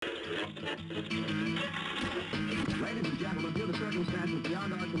Ladies and gentlemen, due to circumstances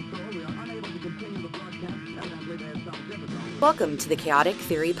beyond our control, we are unable to continue the broadcast. Evidently, there's some difficulty. Welcome to the Chaotic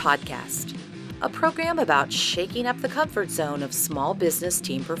Theory Podcast, a program about shaking up the comfort zone of small business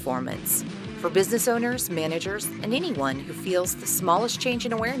team performance. For business owners, managers, and anyone who feels the smallest change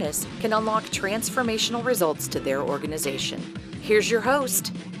in awareness can unlock transformational results to their organization. Here's your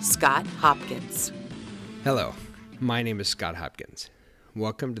host, Scott Hopkins. Hello, my name is Scott Hopkins.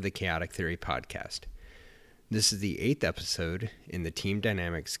 Welcome to the Chaotic Theory Podcast. This is the 8th episode in the Team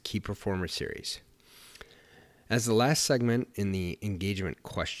Dynamics Key Performer series. As the last segment in the engagement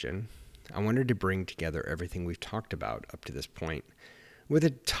question, I wanted to bring together everything we've talked about up to this point with a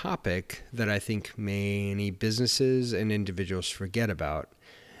topic that I think many businesses and individuals forget about,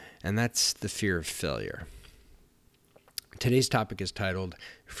 and that's the fear of failure. Today's topic is titled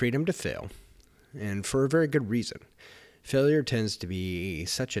Freedom to Fail, and for a very good reason. Failure tends to be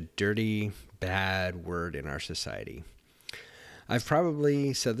such a dirty, bad word in our society. I've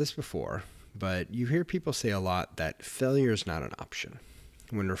probably said this before, but you hear people say a lot that failure is not an option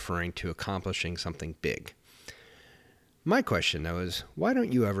when referring to accomplishing something big. My question, though, is why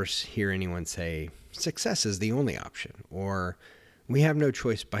don't you ever hear anyone say success is the only option, or we have no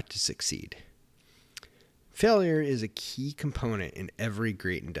choice but to succeed? Failure is a key component in every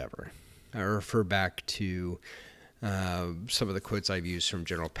great endeavor. I refer back to some of the quotes I've used from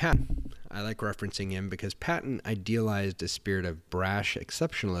General Patton. I like referencing him because Patton idealized a spirit of brash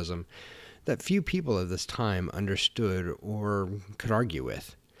exceptionalism that few people of this time understood or could argue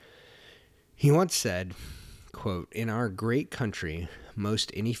with. He once said, quote, "In our great country,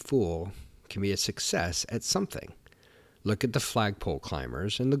 most any fool can be a success at something. Look at the flagpole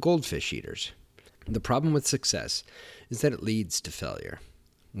climbers and the goldfish eaters. The problem with success is that it leads to failure.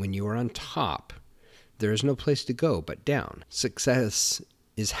 When you are on top, there is no place to go but down. Success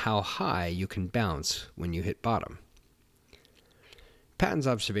is how high you can bounce when you hit bottom." Patton's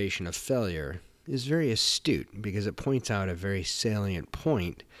observation of failure is very astute because it points out a very salient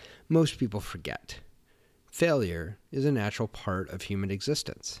point most people forget. Failure is a natural part of human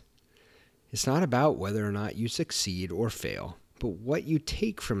existence. It's not about whether or not you succeed or fail, but what you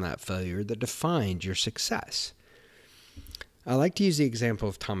take from that failure that defines your success. I like to use the example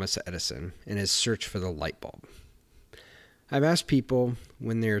of Thomas Edison and his search for the light bulb. I've asked people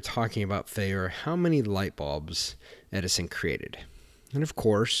when they're talking about failure how many light bulbs Edison created. And of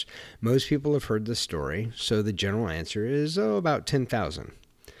course, most people have heard the story, so the general answer is, about 10,000.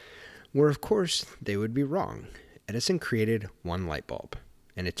 Where of course they would be wrong. Edison created one light bulb,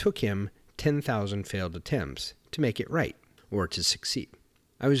 and it took him 10,000 failed attempts to make it right, or to succeed.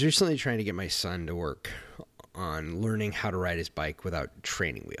 I was recently trying to get my son to work on learning how to ride his bike without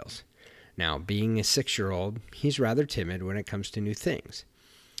training wheels. Now, being a 6-year-old, he's rather timid when it comes to new things.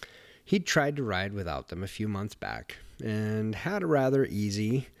 He'd tried to ride without them a few months back and had a rather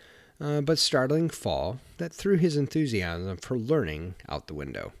easy but startling fall that threw his enthusiasm for learning out the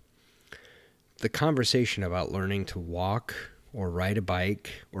window. The conversation about learning to walk or ride a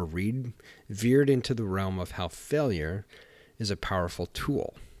bike or read veered into the realm of how failure is a powerful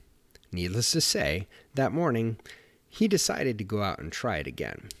tool. Needless to say, that morning, he decided to go out and try it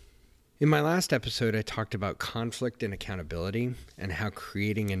again. In my last episode, I talked about conflict and accountability and how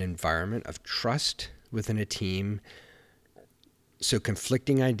creating an environment of trust within a team so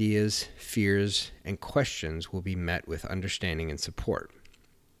conflicting ideas, fears, and questions will be met with understanding and support.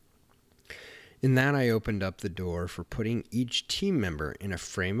 In that, I opened up the door for putting each team member in a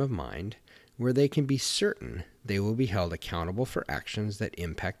frame of mind where they can be certain they will be held accountable for actions that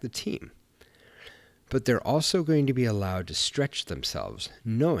impact the team. But they're also going to be allowed to stretch themselves,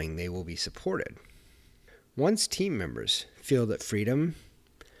 knowing they will be supported. Once team members feel that freedom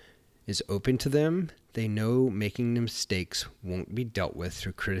is open to them, they know making mistakes won't be dealt with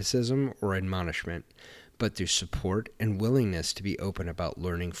through criticism or admonishment, but through support and willingness to be open about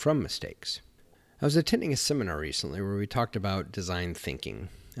learning from mistakes. I was attending a seminar recently where we talked about design thinking,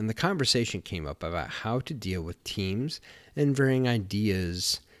 and the conversation came up about how to deal with teams and varying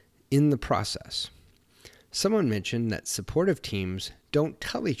ideas in the process. Someone mentioned that supportive teams don't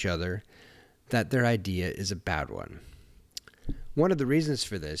tell each other that their idea is a bad one. One of the reasons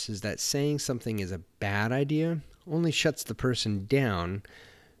for this is that saying something is a bad idea only shuts the person down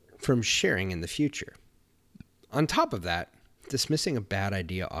from sharing in the future. On top of that, dismissing a bad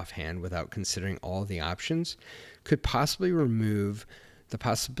idea offhand without considering all the options could possibly remove the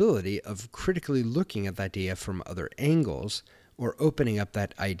possibility of critically looking at the idea from other angles or opening up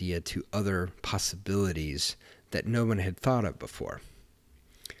that idea to other possibilities that no one had thought of before.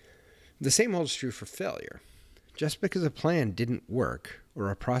 The same holds true for failure. just because a plan didn't work or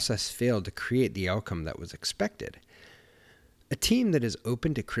a process failed to create the outcome that was expected. A team that is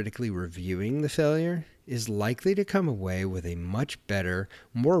open to critically reviewing the failure is likely to come away with a much better,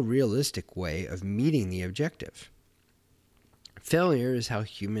 more realistic way of meeting the objective. Failure is how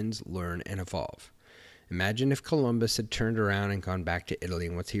humans learn and evolve. Imagine if Columbus had turned around and gone back to Italy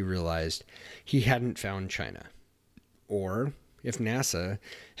once he realized he hadn't found China. Or if NASA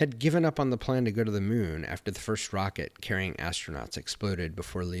had given up on the plan to go to the moon after the first rocket carrying astronauts exploded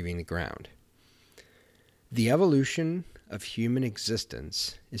before leaving the ground. The evolution of human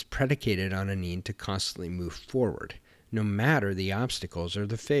existence is predicated on a need to constantly move forward, no matter the obstacles or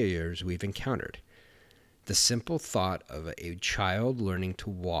the failures we've encountered. The simple thought of a child learning to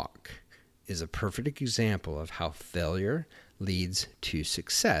walk is a perfect example of how failure leads to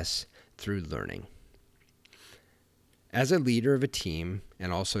success through learning. As a leader of a team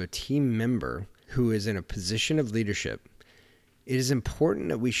and also a team member who is in a position of leadership, it is important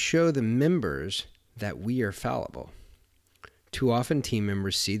that we show the members that we are fallible. Too often team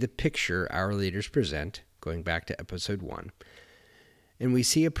members see the picture our leaders present, going back to episode 1, and we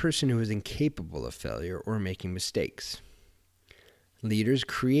see a person who is incapable of failure or making mistakes. Leaders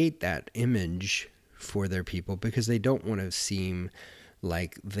create that image for their people because they don't want to seem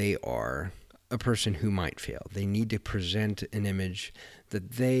like they are a person who might fail. They need to present an image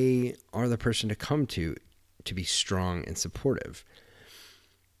that they are the person to come to be strong and supportive.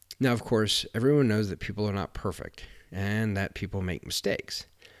 Now, of course, everyone knows that people are not perfect and that people make mistakes.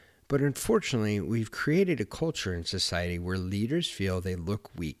 But unfortunately, we've created a culture in society where leaders feel they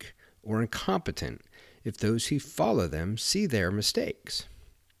look weak or incompetent if those who follow them see their mistakes.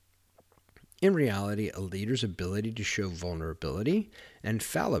 In reality, a leader's ability to show vulnerability and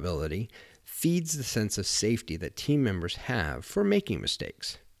fallibility feeds the sense of safety that team members have for making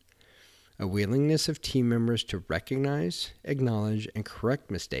mistakes. A willingness of team members to recognize, acknowledge, and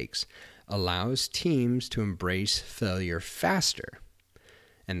correct mistakes allows teams to embrace failure faster.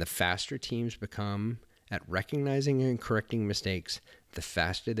 And the faster teams become at recognizing and correcting mistakes, the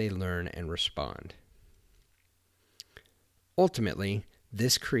faster they learn and respond. Ultimately,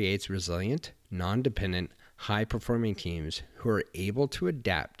 this creates resilient, non-dependent, high-performing teams who are able to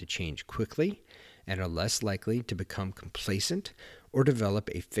adapt to change quickly and are less likely to become complacent or develop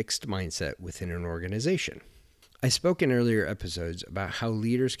a fixed mindset within an organization. I spoke in earlier episodes about how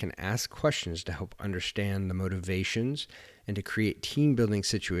leaders can ask questions to help understand the motivations and to create team-building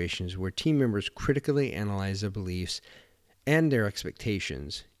situations where team members critically analyze their beliefs and their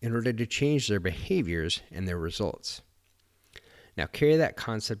expectations in order to change their behaviors and their results. Now, carry that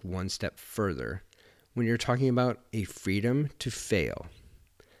concept one step further when you're talking about a freedom to fail.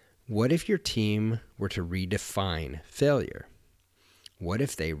 What if your team were to redefine failure? What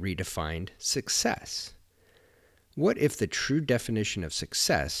if they redefined success? What if the true definition of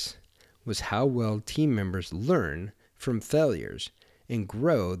success was how well team members learn from failures and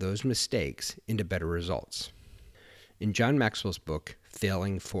grow those mistakes into better results? In John Maxwell's book,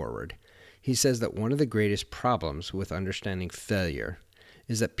 Failing Forward, he says that one of the greatest problems with understanding failure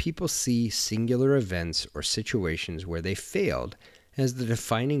is that people see singular events or situations where they failed as the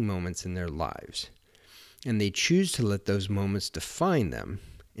defining moments in their lives, and they choose to let those moments define them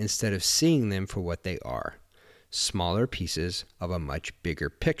instead of seeing them for what they are, smaller pieces of a much bigger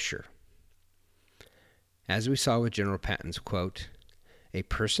picture. As we saw with General Patton's quote, "A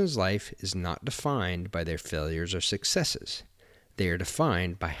person's life is not defined by their failures or successes. They are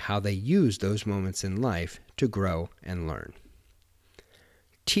defined by how they use those moments in life to grow and learn."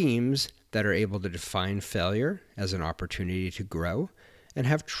 Teams that are able to define failure as an opportunity to grow and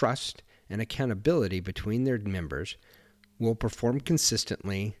have trust and accountability between their members will perform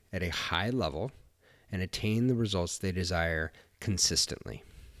consistently at a high level and attain the results they desire consistently.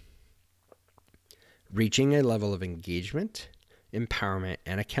 Reaching a level of engagement, empowerment,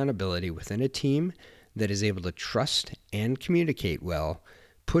 and accountability within a team that is able to trust and communicate well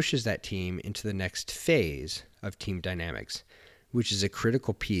pushes that team into the next phase of team dynamics, which is a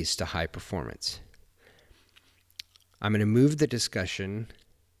critical piece to high performance. I'm going to move the discussion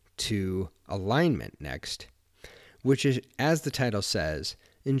to alignment next, which is, as the title says,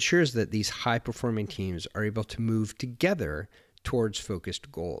 ensures that these high-performing teams are able to move together towards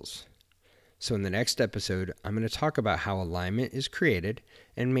focused goals. So in the next episode, I'm going to talk about how alignment is created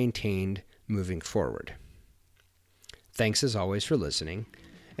and maintained moving forward. Thanks as always for listening.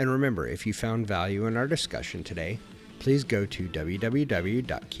 And remember, if you found value in our discussion today, please go to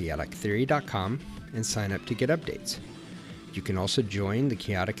www.chaotictheory.com and sign up to get updates. You can also join the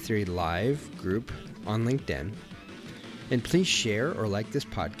Chaotic Theory Live group on LinkedIn. And please share or like this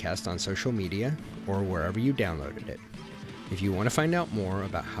podcast on social media or wherever you downloaded it. If you want to find out more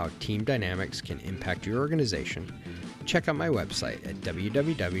about how team dynamics can impact your organization, check out my website at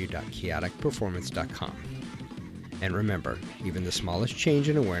www.chaoticperformance.com. And remember, even the smallest change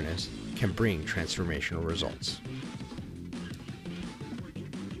in awareness can bring transformational results.